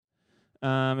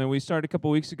and we started a couple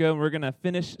weeks ago, and we're going to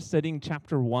finish studying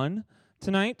chapter 1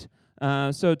 tonight.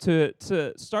 So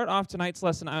to start off tonight's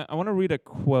lesson, I want to read a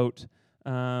quote,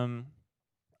 and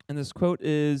this quote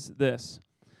is this: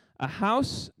 "A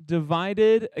house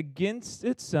divided against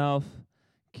itself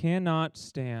cannot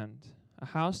stand." A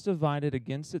house divided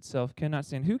against itself cannot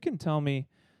stand. Who can tell me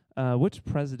which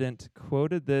president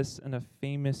quoted this in a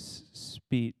famous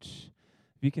speech?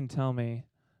 If you can tell me,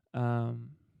 I'll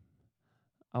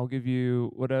give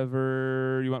you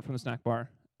whatever you want from the snack bar.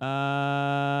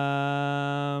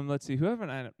 Let's see. Who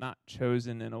haven't I not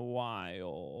chosen in a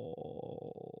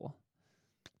while?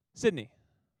 Sydney.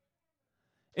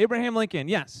 Abraham Lincoln,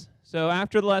 yes. So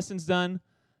after the lesson's done,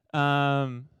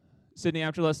 Sydney,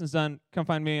 after the lesson's done, come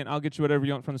find me and I'll get you whatever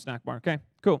you want from the snack bar. Okay,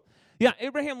 cool. Yeah,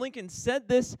 Abraham Lincoln said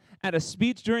this at a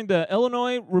speech during the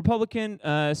Illinois Republican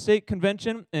State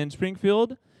Convention in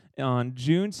Springfield on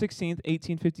June 16th,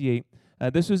 1858.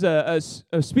 This was a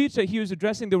speech that he was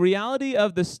addressing the reality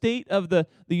of the state of the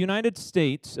United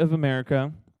States of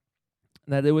America,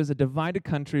 that it was a divided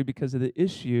country because of the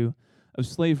issue of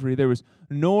slavery. There was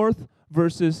North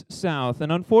versus South.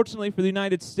 And unfortunately for the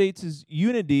United States'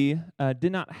 unity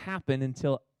did not happen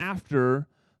until after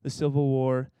the Civil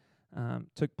War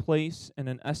took place, and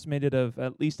an estimated of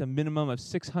at least a minimum of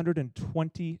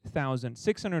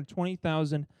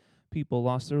 620,000 people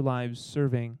lost their lives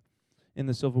serving in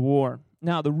the Civil War.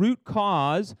 Now, the root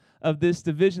cause of this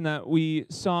division that we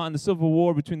saw in the Civil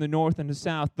War between the North and the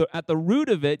South, at the root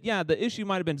of it, the issue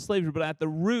might have been slavery, but at the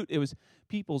root, it was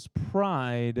people's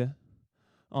pride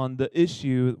on the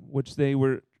issue which they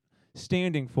were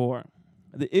standing for.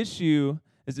 The issue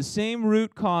is the same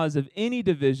root cause of any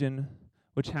division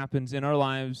which happens in our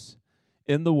lives,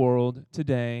 in the world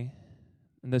today,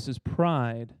 and this is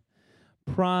pride.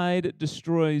 Pride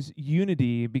destroys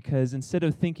unity because instead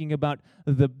of thinking about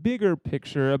the bigger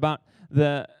picture, about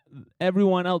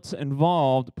everyone else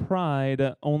involved,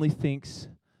 pride only thinks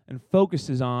and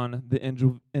focuses on the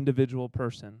individual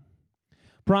person.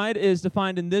 Pride is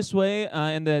defined in this way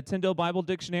in the Tyndale Bible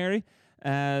Dictionary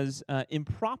as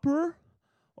improper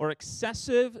or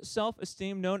excessive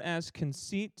self-esteem known as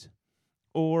conceit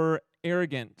or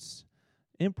arrogance.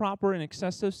 Improper and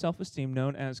excessive self-esteem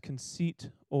known as conceit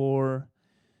or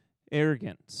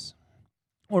arrogance.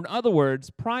 Or in other words,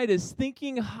 pride is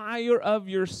thinking higher of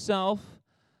yourself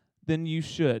than you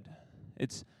should.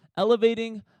 It's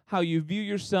elevating how you view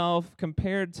yourself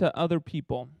compared to other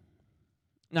people.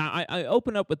 Now, I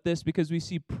open up with this because we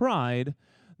see pride,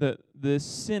 the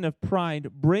sin of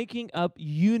pride, breaking up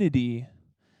unity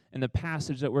in the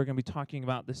passage that we're going to be talking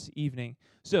about this evening.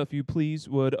 So if you please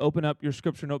would open up your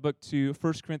scripture notebook to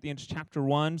 1 Corinthians chapter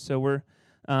 1. So we're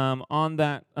on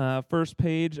that first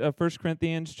page of 1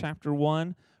 Corinthians chapter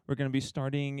 1. We're going to be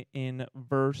starting in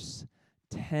verse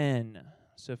 10.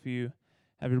 So if you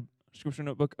have your scripture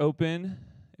notebook open,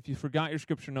 if you forgot your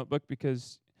scripture notebook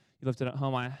because you left it at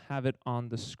home, I have it on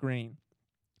the screen.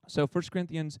 So 1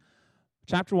 Corinthians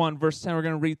chapter 1, verse 10, we're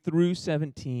going to read through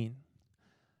 17.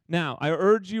 "Now, I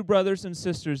urge you, brothers and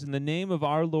sisters, in the name of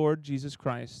our Lord Jesus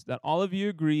Christ, that all of you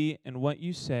agree in what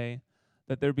you say,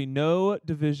 that there be no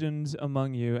divisions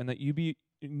among you, and that you be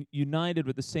united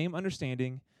with the same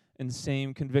understanding and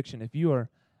same conviction." If you are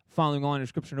following along in your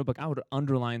scripture notebook, I would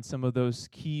underline some of those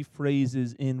key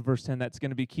phrases in verse 10. That's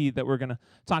going to be key that we're going to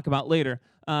talk about later.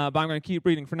 But I'm going to keep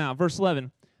reading for now. Verse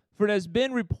 11. "For it has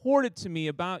been reported to me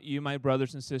about you, my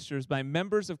brothers and sisters, by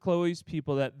members of Chloe's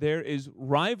people, that there is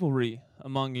rivalry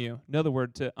among you." Another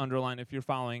word to underline if you're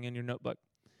following in your notebook.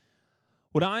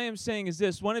 "What I am saying is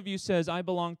this: one of you says, 'I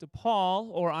belong to Paul,'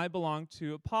 or 'I belong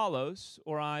to Apollos,'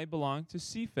 or 'I belong to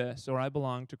Cephas,' or 'I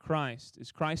belong to Christ.'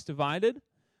 Is Christ divided?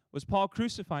 Was Paul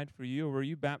crucified for you, or were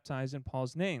you baptized in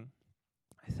Paul's name?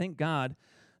 I thank God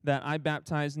that I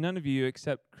baptized none of you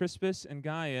except Crispus and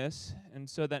Gaius, and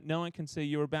so that no one can say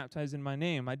you were baptized in my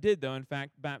name. I did, though, in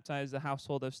fact, baptize the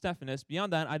household of Stephanas.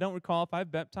 Beyond that, I don't recall if I've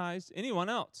baptized anyone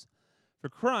else. For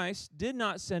Christ did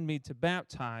not send me to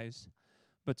baptize,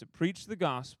 but to preach the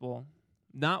gospel,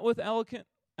 not with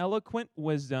eloquent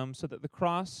wisdom, so that the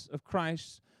cross of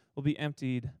Christ will be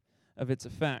emptied of its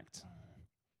effect."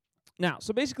 Now,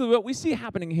 so basically what we see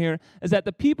happening here is that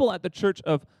the people at the church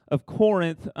of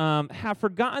Corinth have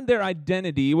forgotten their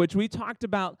identity, which we talked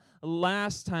about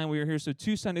last time we were here. So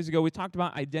 2 Sundays ago, we talked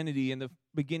about identity in the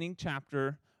beginning chapter,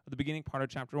 or the beginning part of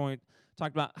chapter 1. We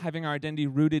talked about having our identity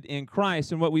rooted in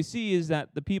Christ. And what we see is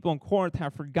that the people in Corinth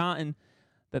have forgotten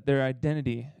that their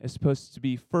identity is supposed to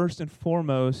be first and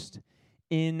foremost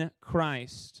in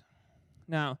Christ.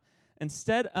 Now,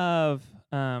 instead of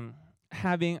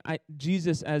having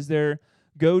Jesus as their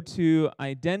go to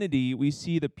identity, we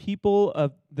see the people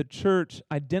of the church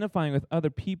identifying with other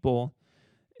people,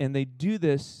 and they do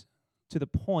this to the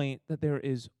point that there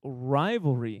is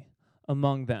rivalry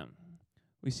among them.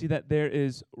 We see that there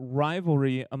is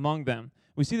rivalry among them.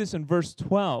 We see this in verse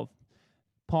 12.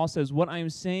 Paul says, "What I am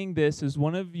saying this is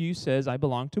one of you says, I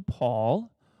belong to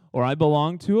Paul, or I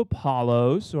belong to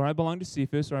Apollos, or I belong to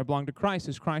Cephas, or I belong to Christ.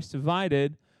 Is Christ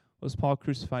divided? Was Paul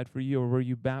crucified for you, or were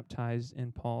you baptized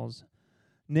in Paul's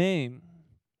name?"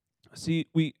 See,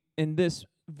 in this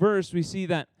verse, we see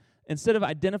that instead of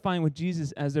identifying with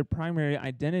Jesus as their primary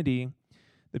identity,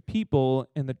 the people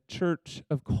in the church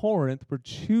of Corinth were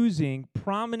choosing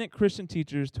prominent Christian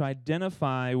teachers to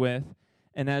identify with,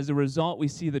 and as a result, we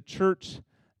see the church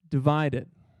divided.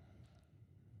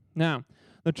 Now,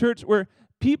 the church where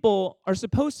people are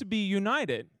supposed to be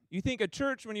united. You think a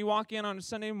church, when you walk in on a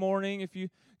Sunday morning, if you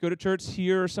go to church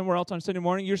here or somewhere else on Sunday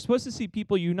morning, you're supposed to see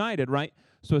people united, right?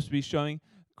 Supposed to be showing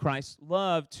Christ's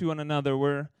love to one another,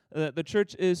 where the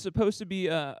church is supposed to be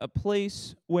a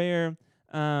place where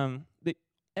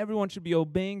everyone should be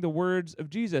obeying the words of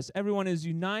Jesus. Everyone is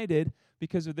united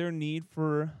because of their need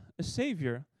for a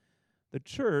Savior. The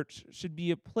church should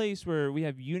be a place where we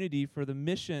have unity for the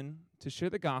mission to share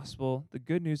the gospel, the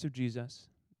good news of Jesus.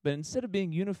 But instead of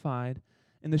being unified,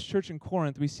 in this church in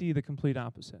Corinth, we see the complete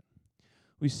opposite.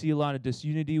 We see a lot of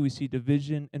disunity, we see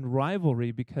division and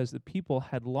rivalry because the people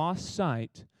had lost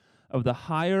sight of the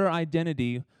higher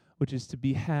identity, which is to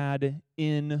be had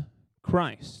in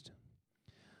Christ.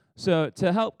 So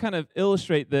to help kind of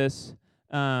illustrate this,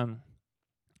 and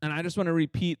I just want to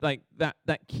repeat like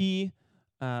that key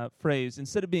phrase.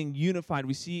 Instead of being unified,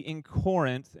 we see in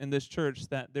Corinth, in this church,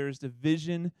 that there's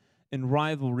division and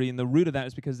rivalry, and the root of that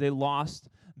is because they lost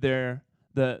the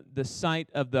sight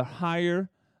of the higher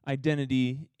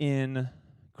identity in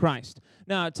Christ.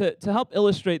 Now, to help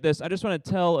illustrate this, I just want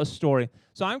to tell a story.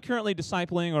 So I'm currently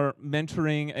discipling or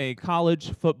mentoring a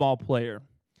college football player.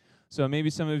 So maybe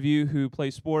some of you who play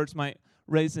sports might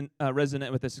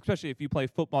resonate with this, especially if you play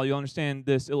football. You'll understand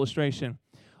this illustration.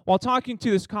 While talking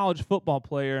to this college football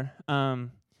player,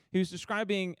 he was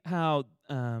describing how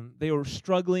they were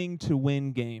struggling to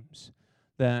win games,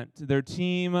 that their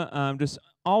team just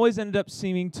always ended up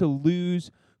seeming to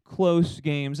lose close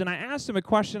games. And I asked him a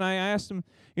question. I asked him,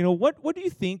 what do you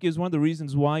think is one of the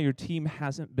reasons why your team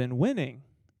hasn't been winning?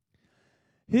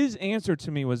 His answer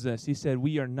to me was this. He said,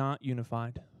 "We are not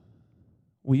unified.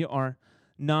 We are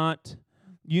not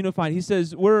unified." He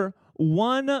says, "We're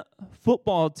one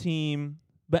football team,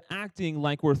 but acting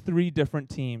like we're three different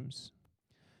teams.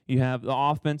 You have the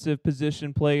offensive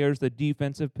position players, the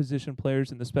defensive position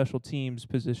players, and the special teams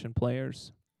position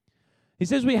players." He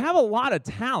says, "We have a lot of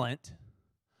talent.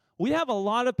 We have a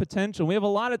lot of potential. We have a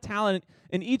lot of talent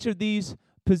in each of these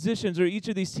positions or each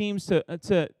of these teams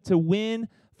to win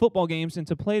football games and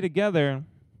to play together."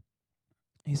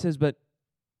 He says, but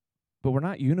we're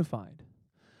not unified.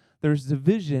 There's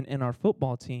division in our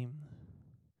football team.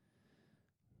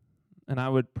 And I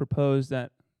would propose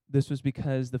that this was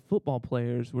because the football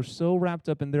players were so wrapped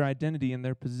up in their identity and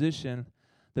their position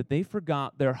that they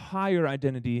forgot their higher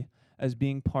identity as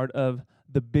being part of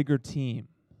the bigger team.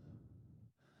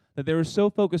 That they were so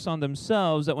focused on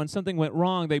themselves that when something went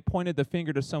wrong, they pointed the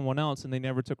finger to someone else and they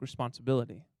never took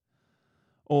responsibility.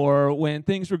 Or when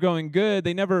things were going good,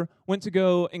 they never went to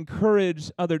go encourage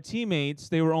other teammates.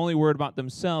 They were only worried about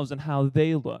themselves and how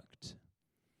they looked.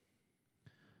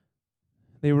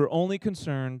 They were only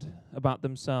concerned about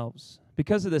themselves.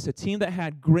 Because of this, a team that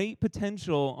had great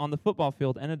potential on the football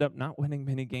field ended up not winning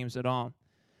many games at all.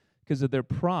 Because of their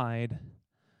pride,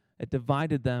 it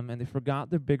divided them, and they forgot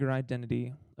their bigger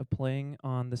identity of playing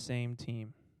on the same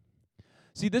team.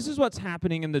 See, this is what's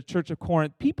happening in the church of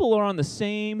Corinth. People are on the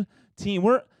same team.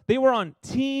 They were on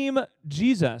Team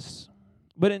Jesus.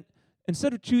 But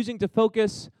instead of choosing to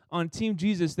focus on Team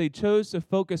Jesus, they chose to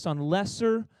focus on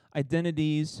lesser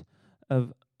identities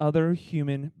of other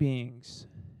human beings.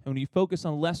 And when you focus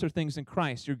on lesser things in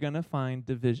Christ, you're going to find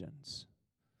divisions.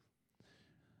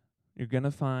 You're going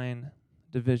to find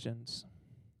divisions.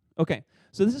 Okay,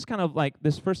 so this is kind of like,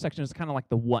 this first section is kind of like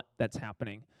the what that's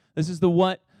happening. This is the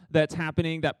what that's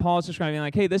happening that Paul is describing,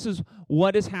 like, hey, this is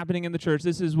what is happening in the church.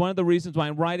 This is one of the reasons why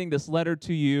I'm writing this letter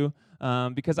to you,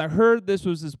 because I heard this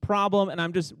was this problem, and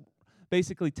I'm just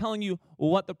basically telling you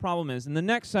what the problem is. In the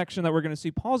next section that we're going to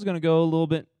see, Paul's going to go a little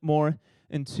bit more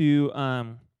into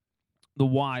the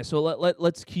why. So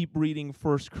let's keep reading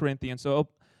 1 Corinthians. So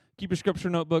keep your scripture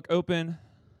notebook open.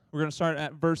 We're going to start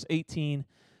at verse 18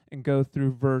 and go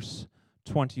through verse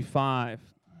 25.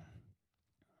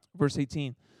 Verse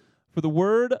 18. For the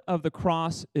word of the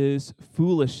cross is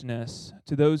foolishness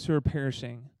to those who are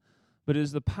perishing, but it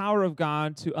is the power of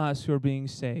God to us who are being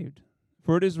saved.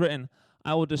 For it is written,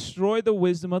 I will destroy the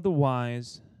wisdom of the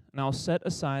wise, and I will set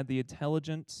aside the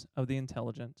intelligence of the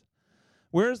intelligent.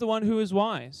 Where is the one who is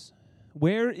wise?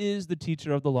 Where is the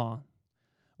teacher of the law?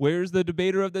 Where is the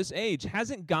debater of this age?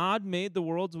 Hasn't God made the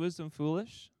world's wisdom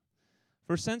foolish?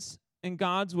 For since in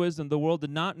God's wisdom the world did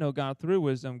not know God through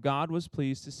wisdom, God was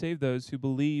pleased to save those who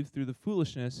believe through the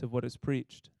foolishness of what is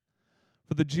preached.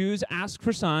 For the Jews ask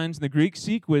for signs, and the Greeks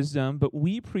seek wisdom, but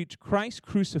we preach Christ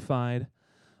crucified,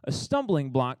 a stumbling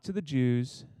block to the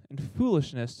Jews and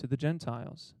foolishness to the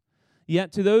Gentiles.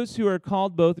 Yet to those who are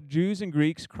called both Jews and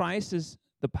Greeks, Christ is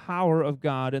the power of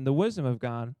God and the wisdom of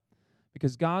God,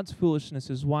 because God's foolishness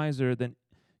is wiser than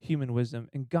human wisdom,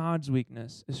 and God's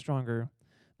weakness is stronger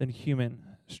than human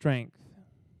strength.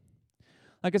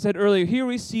 Like I said earlier, here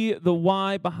we see the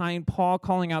why behind Paul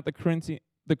calling out the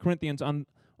Corinthians on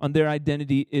their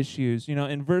identity issues. You know,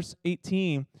 in verse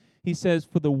 18, he says,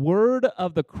 for the word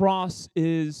of the cross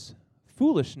is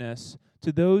foolishness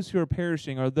to those who are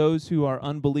perishing, or those who are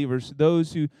unbelievers,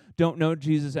 those who don't know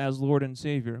Jesus as Lord and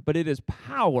Savior. But it is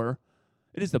power.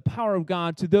 It is the power of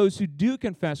God to those who do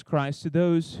confess Christ, to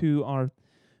those who are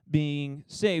being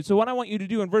saved. So what I want you to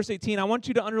do in verse 18, I want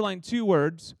you to underline two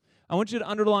words. I want you to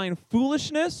underline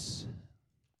foolishness,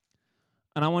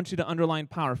 and I want you to underline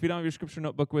power. If you don't have your scripture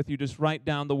notebook with you, just write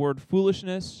down the word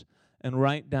foolishness and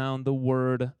write down the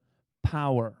word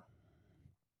power.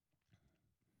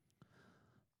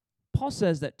 Paul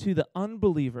says that to the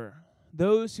unbeliever,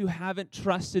 those who haven't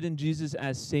trusted in Jesus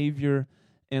as Savior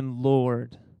and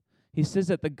Lord, he says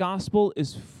that the gospel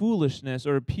is foolishness,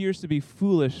 or appears to be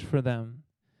foolish for them.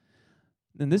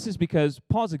 And this is because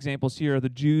Paul's examples here are the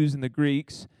Jews and the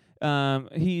Greeks.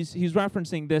 He's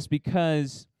referencing this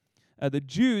because the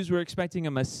Jews were expecting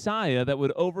a Messiah that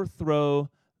would overthrow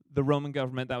the Roman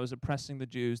government that was oppressing the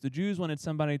Jews. The Jews wanted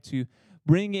somebody to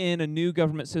bring in a new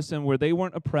government system where they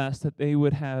weren't oppressed, that they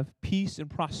would have peace and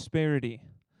prosperity.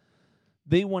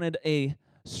 They wanted a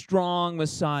strong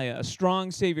Messiah, a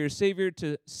strong Savior, a Savior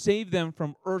to save them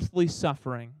from earthly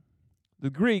suffering.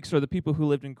 The Greeks, or the people who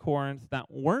lived in Corinth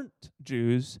that weren't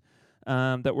Jews,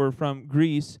 that were from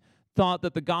Greece, thought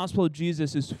that the gospel of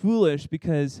Jesus is foolish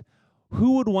because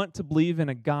who would want to believe in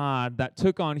a God that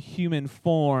took on human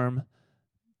form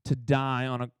to die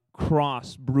on a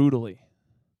cross brutally?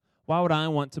 Why would I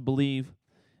want to believe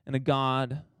in a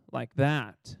God like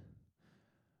that?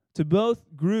 To both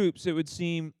groups, it would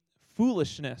seem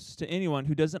foolishness to anyone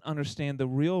who doesn't understand the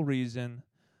real reason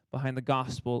behind the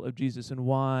gospel of Jesus and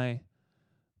why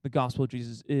the gospel of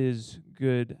Jesus is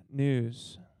good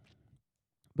news.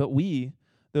 But we,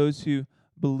 those who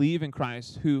believe in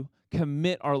Christ, who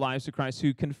commit our lives to Christ,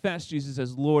 who confess Jesus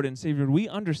as Lord and Savior, we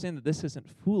understand that this isn't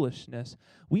foolishness.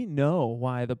 We know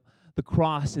why the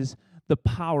cross is the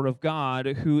power of God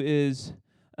who is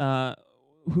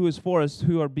for us,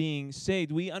 who are being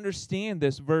saved. We understand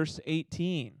this, verse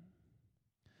 18.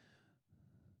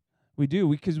 We do,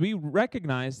 because we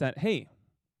recognize that, hey,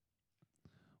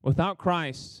 without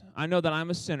Christ, I know that I'm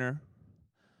a sinner,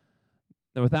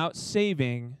 that without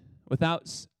saving, without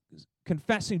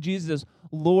confessing Jesus as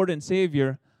Lord and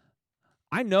Savior,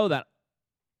 I know that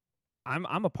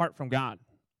I'm apart from God.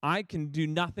 I can do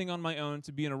nothing on my own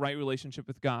to be in a right relationship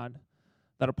with God.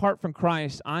 That apart from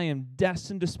Christ, I am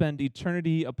destined to spend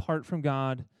eternity apart from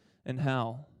God in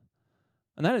hell.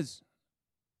 And that is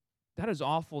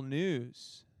awful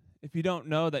news. If you don't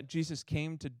know that Jesus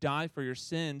came to die for your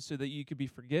sins so that you could be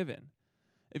forgiven.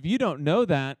 If you don't know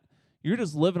that, you're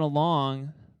just living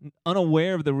along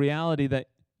unaware of the reality that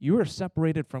you are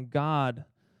separated from God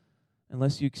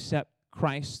unless you accept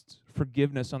Christ's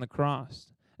forgiveness on the cross.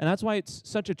 And that's why it's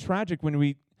such a tragic when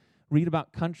we read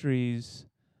about countries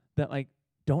that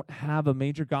don't have a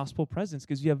major gospel presence,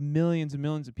 because you have millions and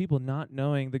millions of people not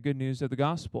knowing the good news of the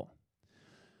gospel.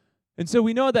 And so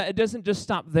we know that it doesn't just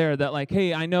stop there, that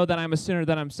hey, I know that I'm a sinner,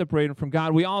 that I'm separated from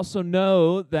God. We also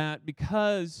know that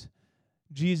because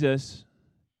Jesus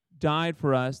died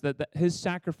for us, that his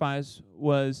sacrifice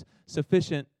was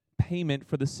sufficient payment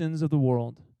for the sins of the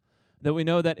world. That we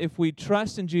know that if we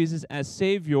trust in Jesus as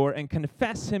Savior and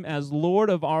confess him as Lord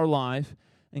of our life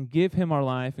and give him our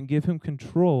life and give him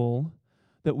control,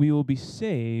 that we will be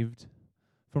saved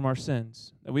from our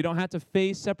sins. That we don't have to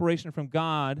face separation from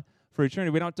God for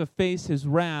eternity. We don't have to face his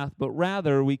wrath, but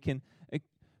rather we can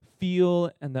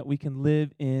feel and that we can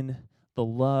live in the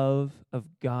love of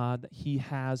God that he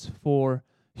has for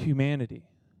humanity.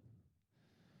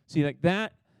 See,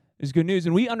 that is good news.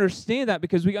 And we understand that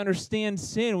because we understand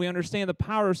sin. We understand the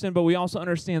power of sin, but we also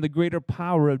understand the greater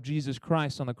power of Jesus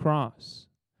Christ on the cross.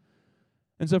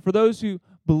 And so for those who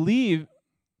believe,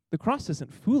 the cross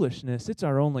isn't foolishness. It's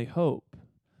our only hope.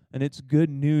 And it's good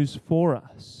news for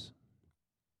us.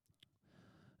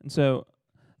 And so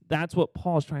that's what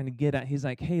Paul's trying to get at. He's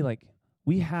like, hey,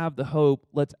 we have the hope.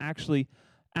 Let's actually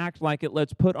act like it.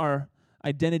 Let's put our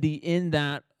identity in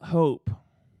that hope.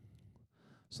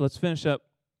 So let's finish up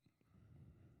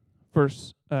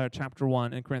chapter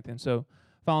 1 in Corinthians. So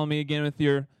follow me again with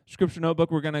your scripture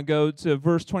notebook. We're going to go to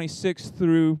verse 26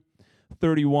 through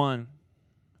 31.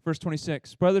 Verse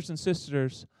 26, brothers and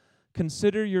sisters,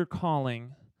 consider your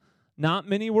calling. Not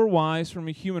many were wise from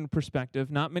a human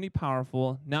perspective, not many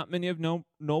powerful, not many of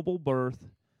noble birth.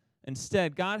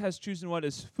 Instead, God has chosen what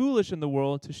is foolish in the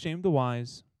world to shame the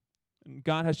wise. And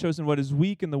God has chosen what is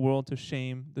weak in the world to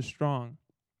shame the strong.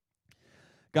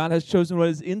 God has chosen what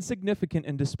is insignificant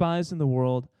and despised in the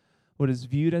world, what is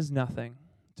viewed as nothing,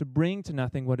 to bring to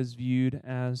nothing what is viewed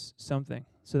as something,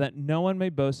 so that no one may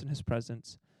boast in his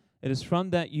presence. It is from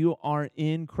that you are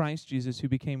in Christ Jesus, who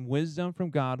became wisdom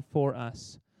from God for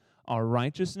us, our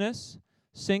righteousness,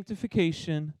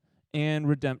 sanctification, and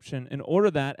redemption, in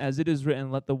order that, as it is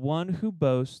written, let the one who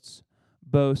boasts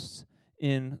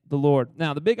in the Lord.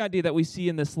 Now, the big idea that we see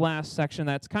in this last section,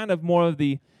 that's kind of more of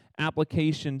the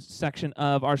application section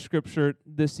of our scripture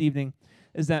this evening,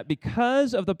 is that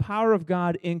because of the power of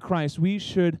God in Christ, we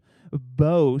should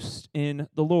boast in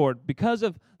the Lord. Because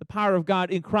of the power of God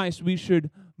in Christ, we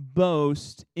should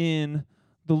boast in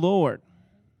the Lord.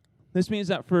 This means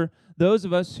that for those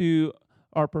of us who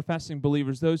are professing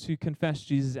believers, those who confess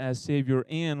Jesus as Savior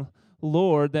and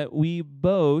Lord, that we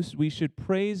boast, we should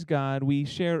praise God, we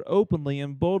share openly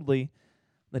and boldly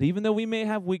that even though we may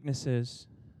have weaknesses,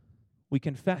 we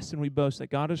confess and we boast that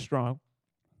God is strong,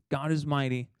 God is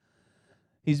mighty,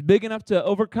 He's big enough to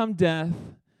overcome death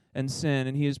and sin,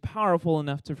 and He is powerful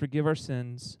enough to forgive our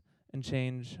sins and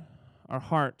change our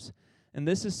hearts. And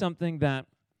this is something that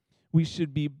we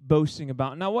should be boasting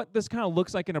about. Now, what this kind of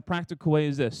looks like in a practical way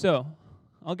is this. So,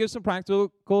 I'll give some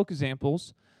practical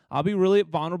examples. I'll be really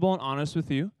vulnerable and honest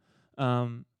with you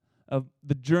of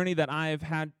the journey that I have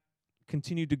had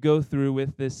continued to go through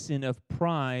with this sin of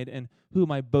pride, and who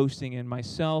am I boasting in,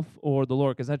 myself or the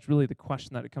Lord? Because that's really the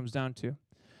question that it comes down to.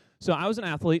 So I was an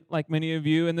athlete, like many of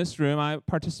you in this room. I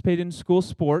participated in school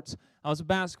sports. I was a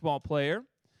basketball player.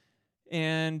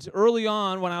 And early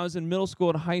on, when I was in middle school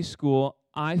and high school,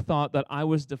 I thought that I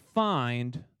was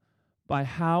defined by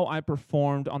how I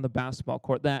performed on the basketball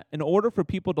court. That in order for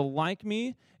people to like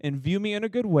me and view me in a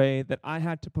good way, that I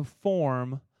had to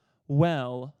perform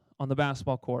well on the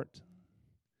basketball court.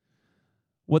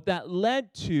 What that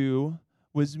led to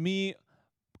was me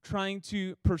trying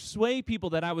to persuade people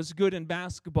that I was good in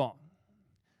basketball,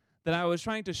 that I was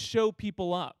trying to show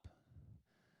people up,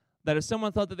 that if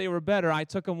someone thought that they were better, I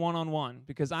took them one-on-one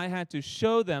because I had to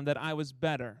show them that I was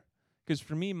better. Because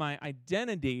for me, my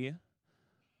identity,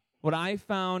 what I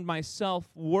found my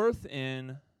self-worth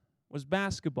in, was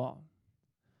basketball,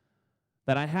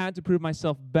 that I had to prove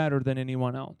myself better than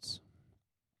anyone else.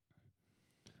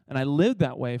 And I lived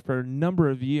that way for a number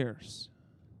of years.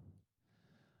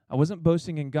 I wasn't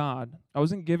boasting in God. I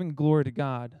wasn't giving glory to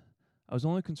God. I was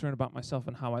only concerned about myself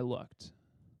and how I looked.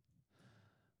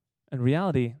 In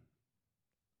reality,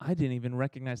 I didn't even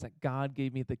recognize that God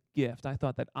gave me the gift. I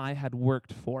thought that I had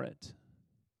worked for it.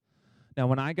 Now,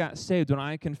 when I got saved, when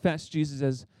I confessed Jesus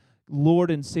as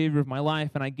Lord and Savior of my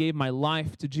life, and I gave my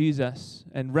life to Jesus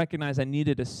and recognized I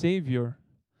needed a Savior,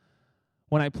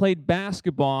 when I played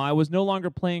basketball, I was no longer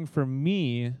playing for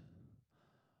me.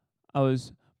 I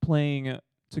was playing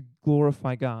to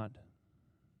glorify God.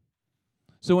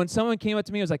 So when someone came up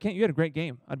to me and was like, "Kent, you had a great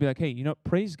game," I'd be like, "Hey,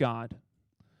 praise God,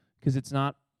 because it's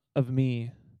not of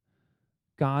me.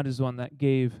 God is the one that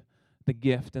gave the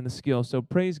gift and the skill. So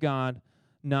praise God,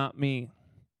 not me."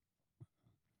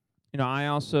 I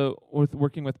also, with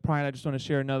working with pride, I just want to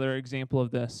share another example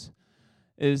of this,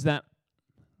 is that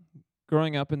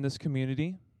growing up in this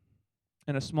community,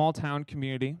 in a small town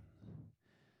community,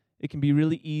 it can be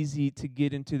really easy to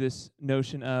get into this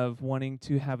notion of wanting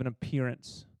to have an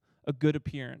appearance, a good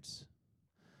appearance.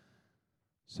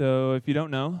 So if you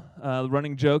don't know, the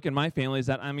running joke in my family is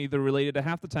that I'm either related to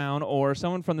half the town or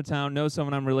someone from the town knows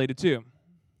someone I'm related to.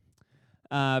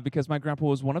 Because my grandpa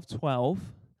was one of 12,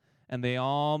 and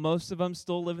most of them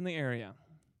still live in the area.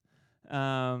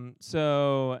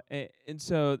 So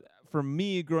for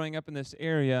me, growing up in this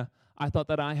area, I thought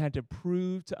that I had to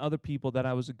prove to other people that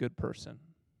I was a good person,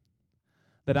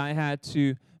 that I had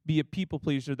to be a people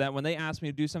pleaser, that when they asked me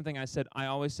to do something, I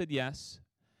always said yes,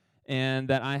 and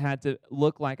that I had to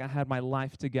look like I had my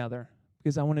life together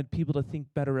because I wanted people to think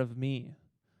better of me.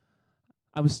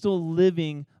 I was still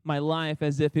living my life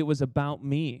as if it was about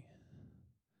me,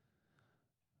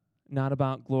 not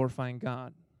about glorifying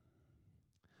God.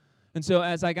 And so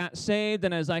as I got saved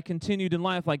and as I continued in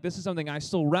life, like this is something I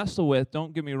still wrestle with.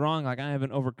 Don't get me wrong, like I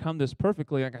haven't overcome this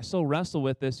perfectly. Like I still wrestle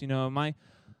with this, am I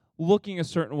looking a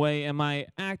certain way? Am I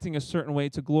acting a certain way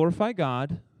to glorify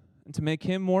God and to make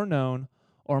Him more known?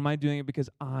 Or am I doing it because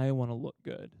I want to look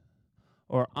good?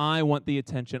 Or I want the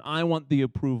attention. I want the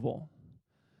approval.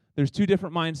 There's two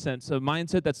different mindsets. A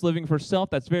mindset that's living for self,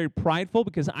 that's very prideful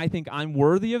because I think I'm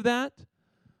worthy of that.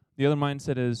 The other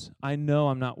mindset is, I know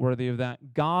I'm not worthy of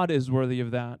that. God is worthy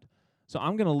of that. So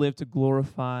I'm going to live to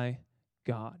glorify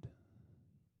God.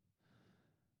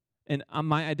 And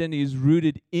my identity is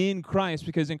rooted in Christ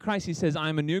because in Christ He says,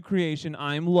 I'm a new creation.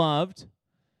 I am loved.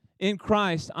 In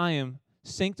Christ, I am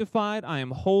sanctified. I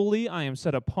am holy. I am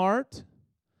set apart.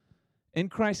 In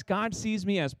Christ, God sees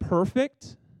me as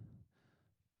perfect.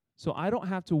 So I don't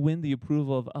have to win the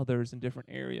approval of others in different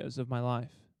areas of my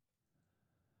life.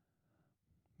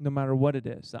 No matter what it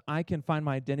is, that I can find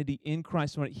my identity in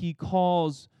Christ and what He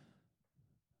calls,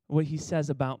 what He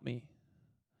says about me.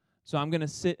 So I'm going to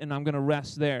sit and I'm going to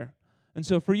rest there. And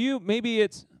so for you, maybe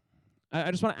it's,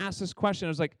 I just want to ask this question. I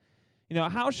was like,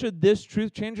 how should this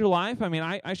truth change your life? I mean,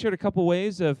 I shared a couple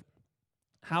ways of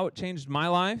how it changed my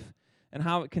life and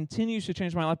how it continues to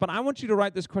change my life. But I want you to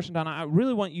write this question down. I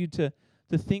really want you to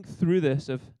think through this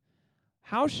of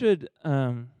how should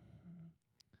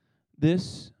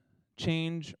this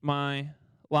change my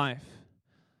life?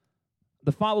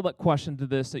 The follow-up question to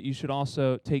this that you should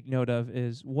also take note of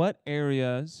is, what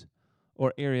area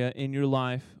in your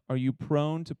life are you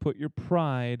prone to put your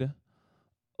pride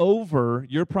over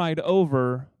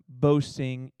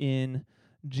boasting in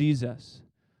Jesus?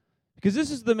 Because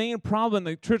this is the main problem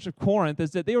in the church of Corinth,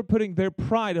 is that they were putting their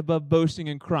pride above boasting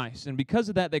in Christ. And because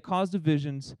of that, they caused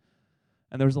divisions,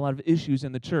 and there was a lot of issues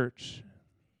in the church.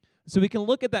 So we can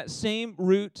look at that same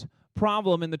root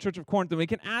problem in the church of Corinth, and we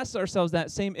can ask ourselves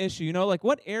that same issue. Like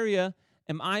what area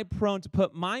am I prone to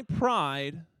put my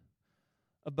pride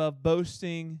above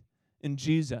boasting in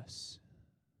Jesus?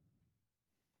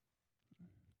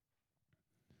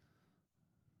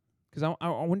 Because I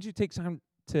want you to take time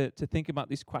to think about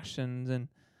these questions and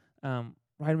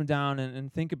write them down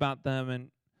and think about them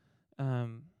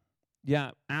and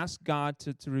ask God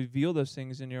to reveal those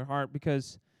things in your heart,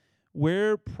 because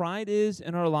where pride is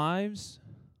in our lives,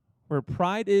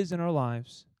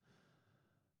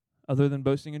 other than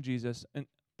boasting in Jesus, and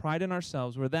pride in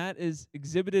ourselves, where that is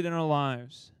exhibited in our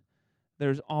lives,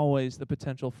 there's always the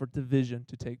potential for division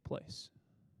to take place.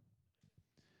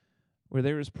 Where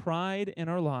there is pride in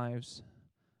our lives,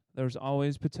 there's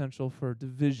always potential for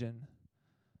division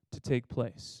to take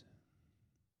place.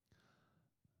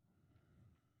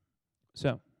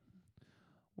 So,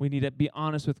 we need to be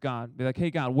honest with God. Be like, hey,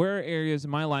 God, where are areas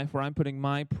in my life where I'm putting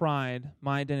my pride,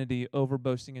 my identity, over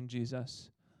boasting in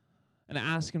Jesus? And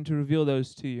ask Him to reveal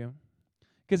those to you.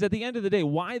 Because at the end of the day,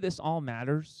 why this all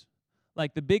matters,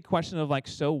 like the big question of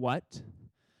so what,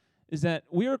 is that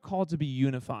we are called to be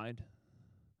unified.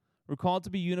 We're called to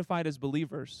be unified as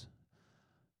believers.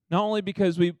 Not only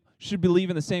because we should believe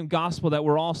in the same gospel that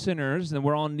we're all sinners and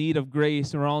we're all in need of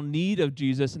grace and we're all in need of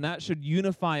Jesus, and that should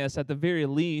unify us at the very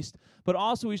least, but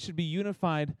also we should be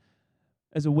unified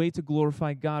as a way to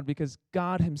glorify God because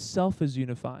God Himself is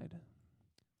unified.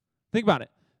 Think about it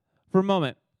for a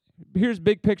moment. Here's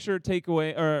big picture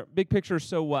takeaway, or big picture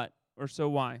so what, or so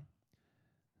why.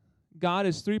 God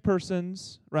is three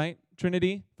persons, right?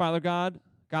 Trinity, Father God,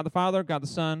 God the Father, God the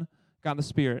Son, God the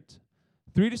Spirit.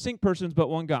 Three distinct persons, but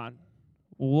one God.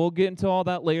 We'll get into all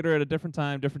that later at a different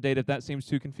time, different date, if that seems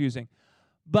too confusing.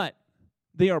 But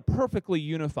they are perfectly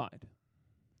unified.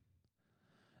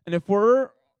 And if we're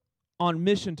on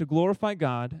mission to glorify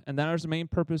God, and that is the main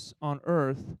purpose on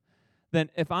earth,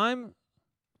 then if I'm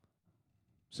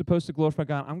supposed to glorify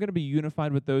God, I'm going to be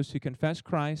unified with those who confess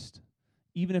Christ,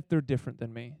 even if they're different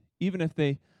than me, even if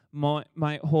they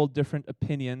might hold different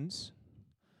opinions,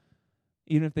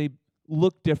 even if they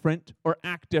look different or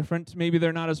act different. Maybe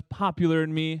they're not as popular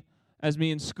as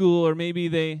me in school, or maybe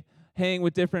they hang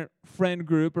with different friend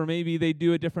group, or maybe they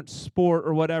do a different sport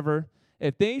or whatever.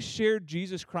 If they share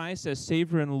Jesus Christ as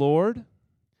Savior and Lord,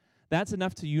 that's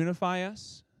enough to unify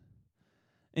us.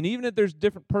 And even if there's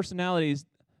different personalities,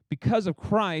 because of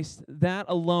Christ, that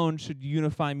alone should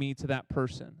unify me to that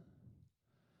person.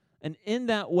 And in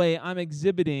that way, I'm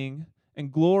exhibiting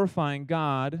and glorifying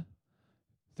God,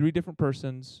 three different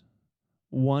persons,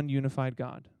 one unified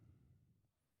God.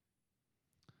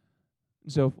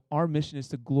 So if our mission is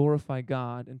to glorify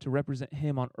God and to represent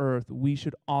Him on earth, we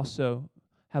should also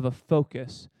have a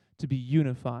focus to be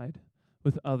unified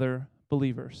with other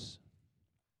believers.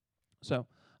 So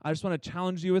I just want to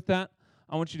challenge you with that.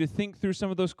 I want you to think through some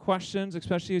of those questions,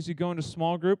 especially as you go into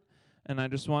small group. And I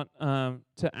just want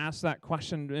to ask that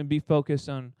question and be focused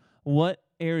on what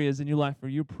areas in your life are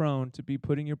you prone to be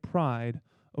putting your pride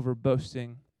over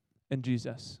boasting in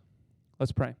Jesus.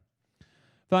 Let's pray.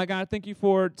 Father God, thank you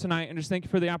for tonight, and just thank you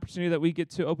for the opportunity that we get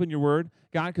to open your word.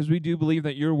 God, because we do believe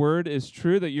that your word is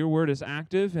true, that your word is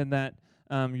active, and that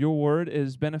your word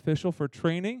is beneficial for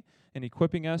training and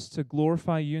equipping us to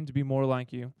glorify you and to be more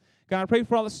like you. God, I pray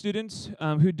for all the students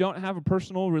who don't have a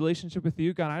personal relationship with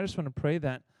you. God, I just want to pray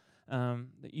that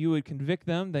that you would convict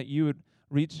them, that you would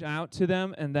reach out to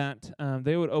them, and that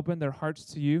they would open their hearts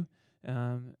to you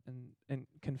and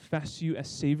confess you as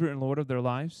Savior and Lord of their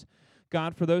lives.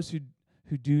 God, for those who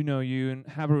do know you and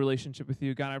have a relationship with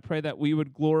you, God, I pray that we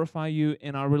would glorify you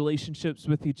in our relationships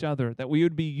with each other, that we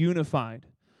would be unified,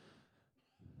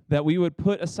 that we would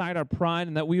put aside our pride,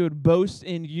 and that we would boast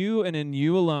in you and in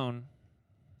you alone.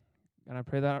 And I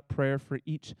pray that prayer for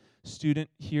each student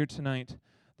here tonight,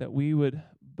 that we would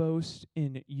boast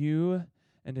in you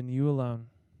and in you alone.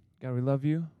 God, we love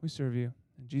you. We serve you.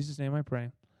 In Jesus' name I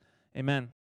pray.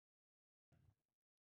 Amen.